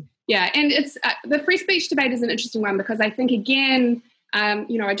me? Yeah, and it's the free speech debate is an interesting one because I think again.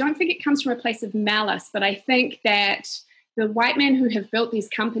 I don't think it comes from a place of malice, but I think that the white men who have built these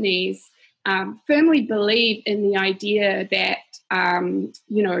companies firmly believe in the idea that,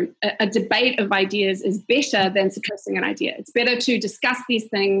 a debate of ideas is better than suppressing an idea. It's better to discuss these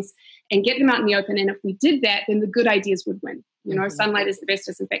things and get them out in the open. And if we did that, then the good ideas would win. Sunlight is the best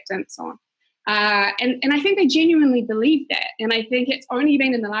disinfectant, and so on. And I think they genuinely believe that. And I think it's only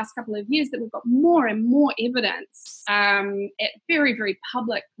been in the last couple of years that we've got more and more evidence at very, very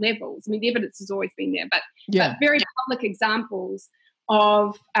public levels. I mean, the evidence has always been there, but very public examples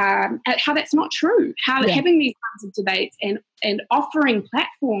of how that's not true, how having these kinds of debates and offering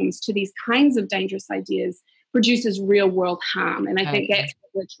platforms to these kinds of dangerous ideas produces real world harm. And I think that's what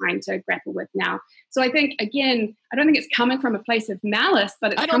we're trying to grapple with now. So I think, again, I don't think it's coming from a place of malice,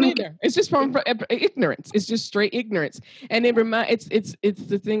 but it's It's just from ignorance. It's just straight ignorance. And it's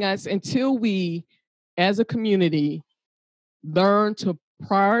the thing until we as a community learn to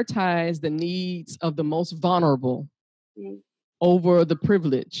prioritize the needs of the most vulnerable over the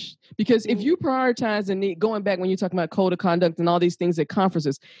privilege. Because if you prioritize the need, going back when you're talking about code of conduct and all these things at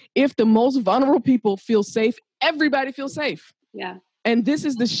conferences, if the most vulnerable people feel safe, everybody feels safe. Yeah. And this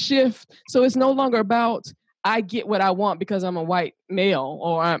is the shift. So it's no longer about I get what I want because I'm a white male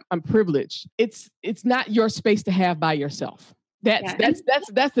or I'm privileged. It's not your space to have by yourself. That's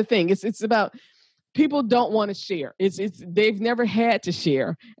the thing. It's about people don't want to share. They've never had to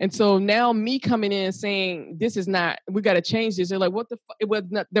share. And so now me coming in and saying, this is not, we got to change this. They're like, what the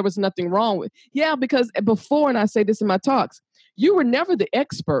fuck? There was nothing wrong with. Yeah, because before, and I say this in my talks, you were never the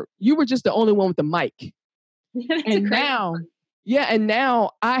expert. You were just the only one with the mic. And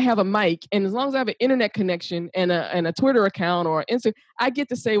now I have a mic, and as long as I have an internet connection and a Twitter account or Instagram, I get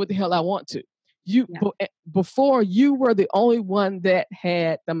to say what the hell I want to. Before, you were the only one that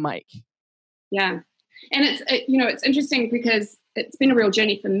had the mic. Yeah. And it's interesting because it's been a real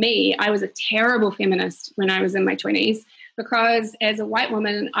journey for me. I was a terrible feminist when I was in my 20s because as a white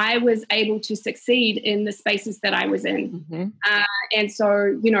woman, I was able to succeed in the spaces that I was in. Mm-hmm. And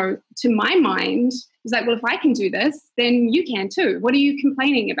so, to my mind, it's like, well, if I can do this, then you can too. What are you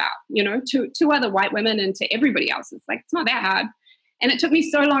complaining about? To other white women and to everybody else. It's like, it's not that hard. And it took me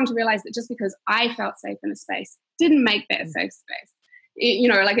so long to realize that just because I felt safe in a space didn't make that a safe space.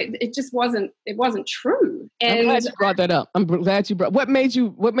 It just wasn't true. And I'm glad you brought that up. What made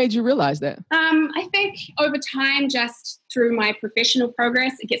you realize that? I think over time, just through my professional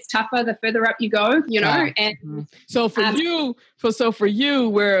progress, it gets tougher the further up you go, and so for you,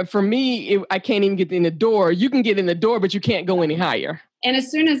 where for me, I can't even get in the door. You can get in the door, but you can't go any higher. And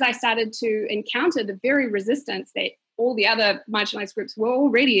as soon as I started to encounter the very resistance that all the other marginalized groups were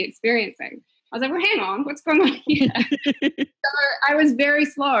already experiencing, I was like, well, hang on, what's going on here? So I was very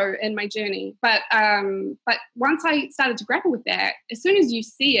slow in my journey. But once I started to grapple with that, as soon as you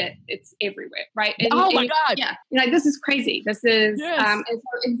see it, it's everywhere, right? My God. Yeah. This is crazy. This is, and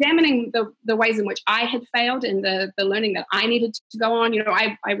so examining the ways in which I had failed and the learning that I needed to go on.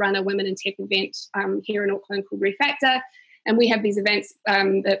 I run a women in tech event here in Auckland called Refactor. And we have these events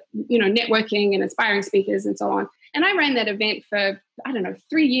that, networking and inspiring speakers and so on. And I ran that event for,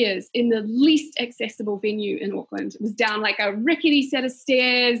 3 years in the least accessible venue in Auckland. It was down like a rickety set of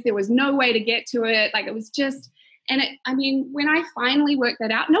stairs. There was no way to get to it. Like it was just, when I finally worked that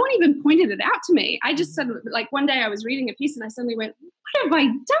out, no one even pointed it out to me. I just suddenly, like one day I was reading a piece and I suddenly went, what have I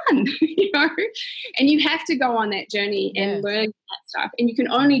done? And you have to go on that journey and learn that stuff. And you can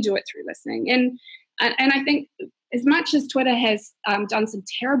only do it through listening. And I think as much as Twitter has done some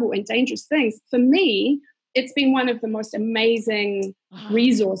terrible and dangerous things, for me, it's been one of the most amazing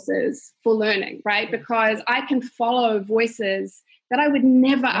resources for learning, right? Because I can follow voices that I would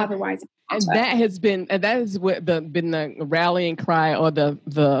never otherwise encounter. And that has been the rallying cry or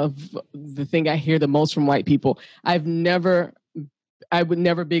the thing I hear the most from white people. I would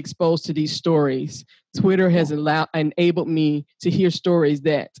never be exposed to these stories. Twitter has enabled me to hear stories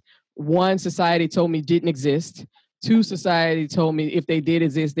that one, society told me didn't exist. Two, society told me if they did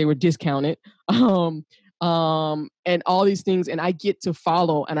exist, they were discounted. And all these things, and I get to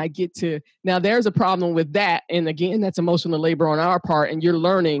follow, and I get to, now there's a problem with that. And again, that's emotional labor on our part, and you're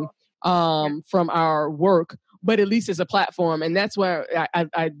learning from our work, but at least it's a platform. And that's where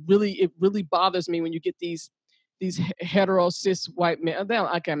it really bothers me when you get these hetero cis white men. I'm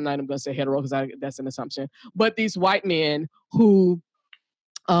not even going to say hetero because that's an assumption, but these white men who,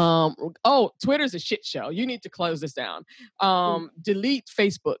 Twitter's a shit show. You need to close this down. Delete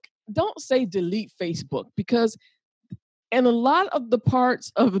Facebook. Don't say delete Facebook, because in a lot of the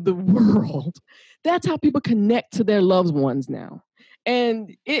parts of the world, that's how people connect to their loved ones now.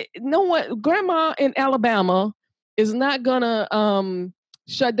 And grandma in Alabama is not gonna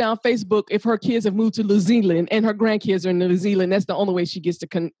shut down Facebook if her kids have moved to New Zealand and her grandkids are in New Zealand. That's the only way she gets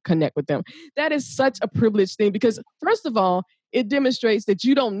to connect with them. That is such a privileged thing, because first of all, it demonstrates that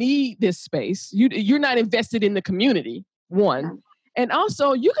you don't need this space. You're not invested in the community, one. And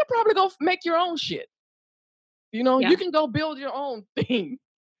also, you could probably go make your own shit. You can go build your own thing.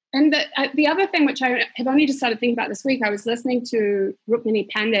 And the other thing, which I have only just started thinking about this week, I was listening to Rukmini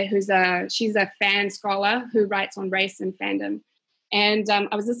Pandey, she's a fan scholar who writes on race and fandom. And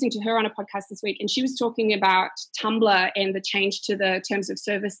I was listening to her on a podcast this week, and she was talking about Tumblr and the change to the terms of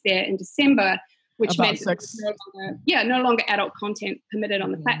service there in December, which about meant sex. no longer adult content permitted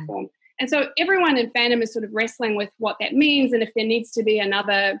on the platform. And so everyone in fandom is sort of wrestling with what that means, and if there needs to be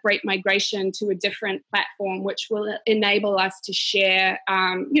another great migration to a different platform, which will enable us to share,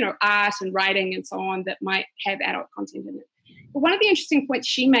 art and writing and so on that might have adult content in it. But one of the interesting points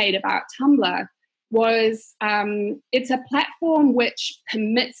she made about Tumblr was it's a platform which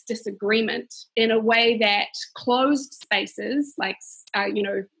permits disagreement in a way that closed spaces like,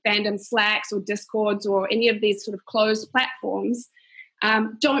 fandom Slacks or Discords or any of these sort of closed platforms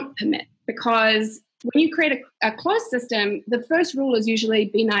don't permit, because when you create a closed system, the first rule is usually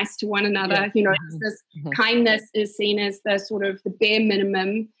be nice to one another. This kindness is seen as the sort of the bare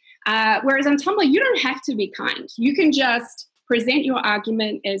minimum. Whereas on Tumblr, you don't have to be kind. You can just present your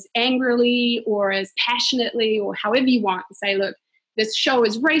argument as angrily or as passionately or however you want, and say, look, this show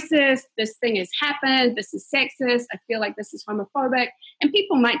is racist, this thing has happened, this is sexist, I feel like this is homophobic. And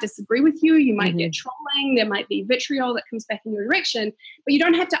people might disagree with you, you might get trolling, there might be vitriol that comes back in your direction, but you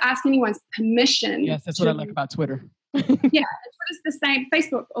don't have to ask anyone's permission. Yes, that's what I like about Twitter. Yeah, Twitter's the same,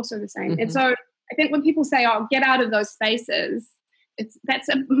 Facebook also the same. And so I think when people say, oh, get out of those spaces, that's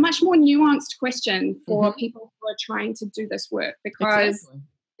a much more nuanced question for people who are trying to do this work, because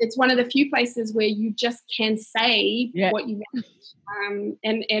it's one of the few places where you just can say what you want.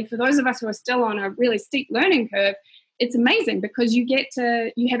 And for those of us who are still on a really steep learning curve, it's amazing because you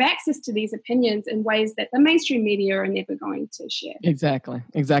have access to these opinions in ways that the mainstream media are never going to share. Exactly,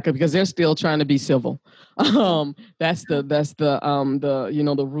 because they're still trying to be civil. That's the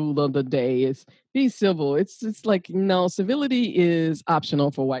rule of the day is be civil. It's like, civility is optional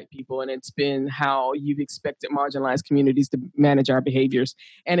for white people, and it's been how you've expected marginalized communities to manage our behaviors.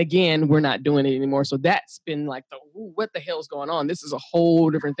 And again, we're not doing it anymore. So that's been like what the hell's going on? This is a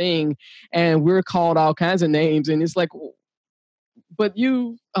whole different thing, and we're called all kinds of names, and it's like, but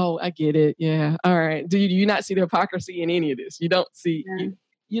I get it. Yeah. All right. Do you not see the hypocrisy in any of this? You don't see,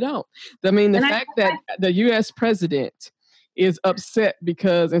 you don't. I mean, the fact that the U.S. president is upset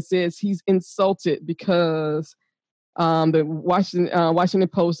because it says he's insulted because the Washington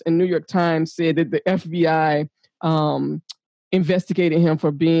Post and New York Times said that the FBI investigated him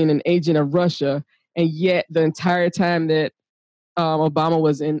for being an agent of Russia. And yet the entire time that Obama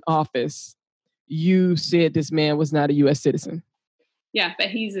was in office, you said this man was not a U.S. citizen. Yeah, but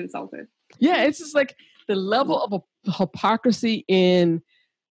he's insulted. Yeah, it's just like the level of hypocrisy in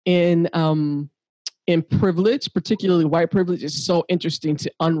privilege, particularly white privilege, is so interesting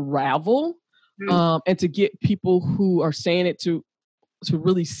to unravel and to get people who are saying it to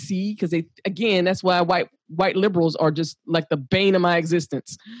really see, because that's why white liberals are just like the bane of my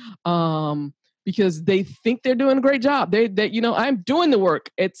existence, because they think they're doing a great job. They I'm doing the work,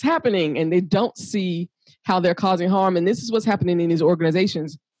 it's happening, and they don't see how they're causing harm. And this is what's happening in these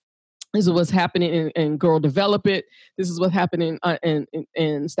organizations. This is what's happening in Girl Develop It. This is what's happening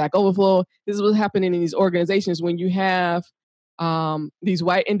in Stack Overflow. This is what's happening in these organizations when you have these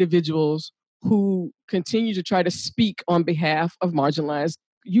white individuals who continue to try to speak on behalf of marginalized.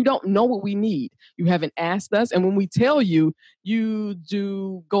 You don't know what we need. You haven't asked us. And when we tell you, you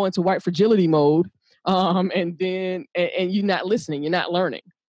do go into white fragility mode, and you're not listening. You're not learning.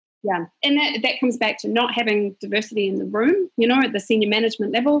 Yeah. And that comes back to not having diversity in the room, at the senior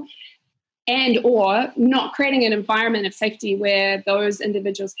management level, and or not creating an environment of safety where those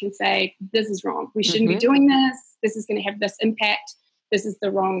individuals can say, this is wrong. We shouldn't be doing this. This is going to have this impact. This is the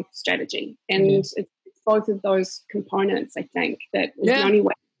wrong strategy. And it's both of those components, I think, that is the only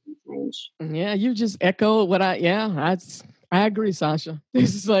way to change. Yeah, you just echoed what I agree, Sasha.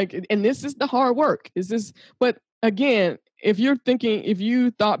 This is and this is the hard work. But again, if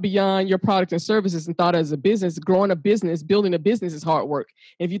you thought beyond your product and services and thought as a business, growing a business, building a business is hard work.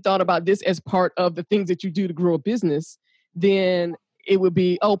 If you thought about this as part of the things that you do to grow a business, then it would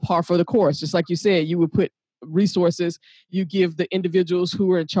be par for the course. Just like you said, you would put resources, you give the individuals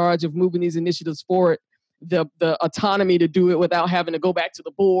who are in charge of moving these initiatives forward the autonomy to do it without having to go back to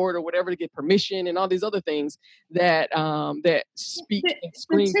the board or whatever to get permission and all these other things that speak and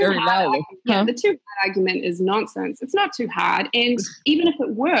scream very loudly. The too hard argument is nonsense. It's not too hard. And even if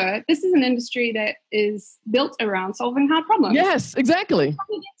it were, this is an industry that is built around solving hard problems. Yes, exactly. How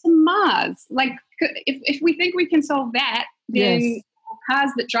do we get to Mars? Like, if we think we can solve that, then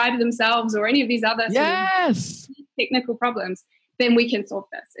cars that drive themselves or any of these other sort of technical problems, then we can solve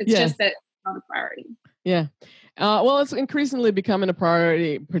this. It's just that it's not a priority. Yeah. Well, it's increasingly becoming a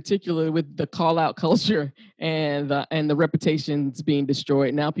priority, particularly with the call out culture and the reputations being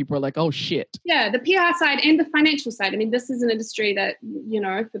destroyed. Now people are like, oh shit. Yeah, the PR side and the financial side. I mean, this is an industry that,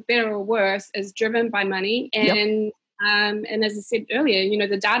 for better or worse, is driven by money. And and as I said earlier,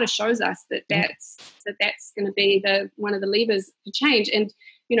 the data shows us that that's going to be one of the levers to change. And,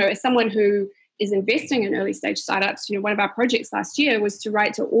 as someone who is investing in early stage startups, one of our projects last year was to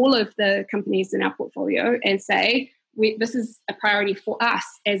write to all of the companies in our portfolio and say, this is a priority for us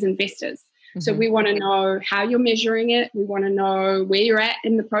as investors. Mm-hmm. So we want to know how you're measuring it. We want to know where you're at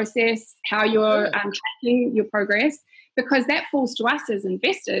in the process, how you're tracking your progress, because that falls to us as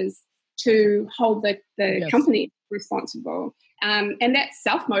investors to hold the company responsible. And that's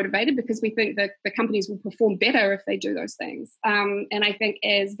self-motivated because we think that the companies will perform better if they do those things. And I think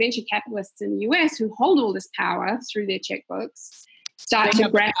as venture capitalists in the US who hold all this power through their checkbooks,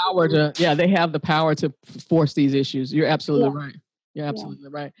 they have the power to force these issues. You're absolutely right. You're absolutely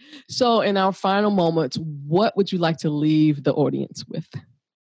right. So in our final moments, what would you like to leave the audience with?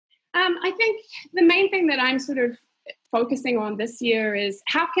 I think the main thing that I'm sort of focusing on this year is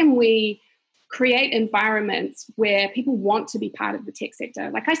how can we create environments where people want to be part of the tech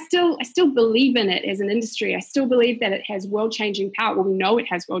sector. Like I still believe in it as an industry. I still believe that it has world-changing power. Well, we know it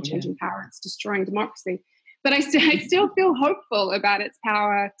has world-changing power. It's destroying democracy. But I still feel hopeful about its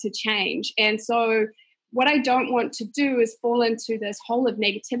power to change. And so what I don't want to do is fall into this hole of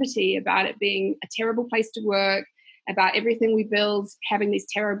negativity about it being a terrible place to work, about everything we build having these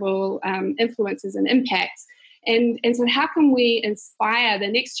terrible influences and impacts. And so how can we inspire the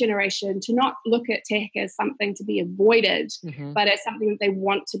next generation to not look at tech as something to be avoided, but as something that they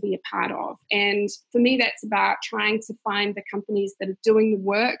want to be a part of? And for me, that's about trying to find the companies that are doing the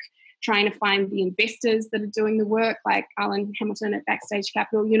work, trying to find the investors that are doing the work, like Alan Hamilton at Backstage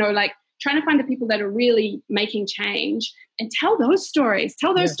Capital, trying to find the people that are really making change and tell those stories.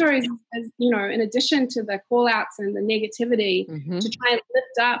 Tell those stories, as, in addition to the call outs and the negativity, to try and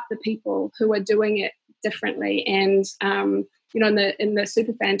lift up the people who are doing it differently. And, in the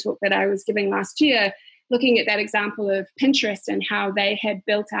Superfan talk that I was giving last year, looking at that example of Pinterest and how they had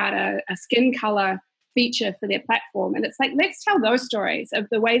built out a skin color feature for their platform. And it's like, let's tell those stories of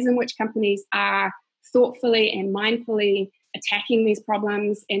the ways in which companies are thoughtfully and mindfully attacking these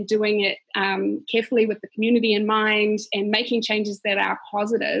problems and doing it carefully with the community in mind and making changes that are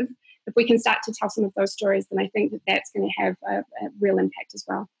positive. If we can start to tell some of those stories, then I think that that's going to have a real impact as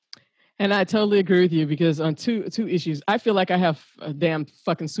well. And I totally agree with you because on two issues, I feel like I have damn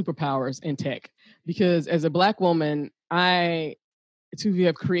fucking superpowers in tech because as a Black woman, I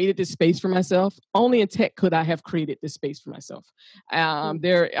have created this space for myself. Only in tech could I have created this space for myself. I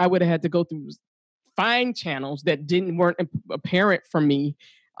would have had to go through find channels that weren't apparent for me,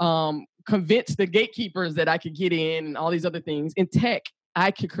 convince the gatekeepers that I could get in and all these other things. In tech, I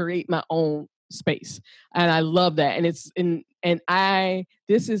could create my own space. And I love that. And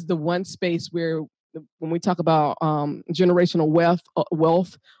this is the one space where when we talk about generational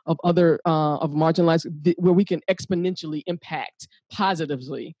wealth of other of marginalized, where we can exponentially impact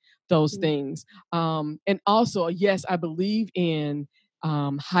positively those things. And also, yes, I believe in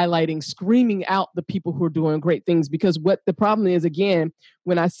highlighting, screaming out the people who are doing great things, because what the problem is, again,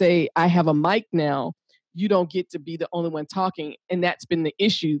 when I say I have a mic now, you don't get to be the only one talking. And that's been the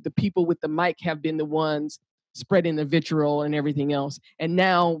issue. The people with the mic have been the ones spreading the vitriol and everything else. And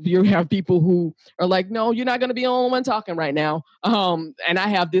now you have people who are like, no, you're not going to be the only one talking right now. And I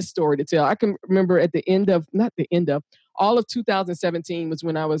have this story to tell. I can remember at all of 2017 was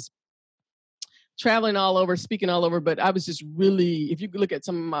when I was traveling all over, speaking all over, but I was just really, if you look at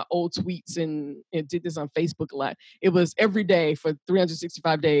some of my old tweets and did this on Facebook a lot, it was every day for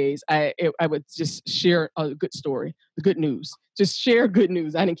 365 days, I would just share a good story, the good news, just share good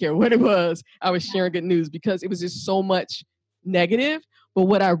news. I didn't care what it was. I was sharing good news because it was just so much negative. But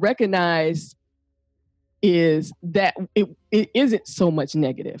what I recognized is that it isn't so much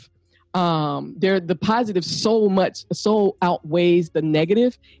negative. The positive so outweighs the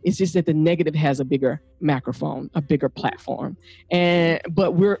negative. It's just that the negative has a bigger microphone, a bigger platform,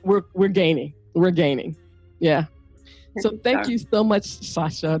 but we're gaining. Yeah. So thank you so much,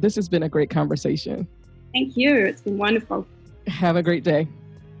 Sasha. This has been a great conversation. Thank you. It's been wonderful. Have a great day.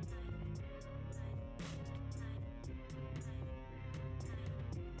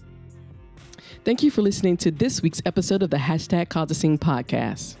 Thank you for listening to this week's episode of the Call the Scene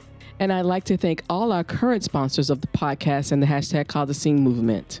podcast. And I'd like to thank all our current sponsors of the podcast and the Call the Scene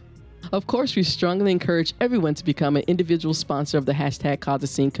movement. Of course, we strongly encourage everyone to become an individual sponsor of the Call the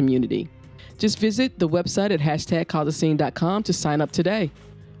Scene community. Just visit the website at #callthescene.com to sign up today.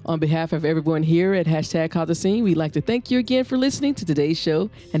 On behalf of everyone here at #CauseAScene, we'd like to thank you again for listening to today's show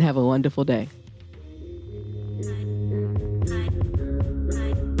and have a wonderful day.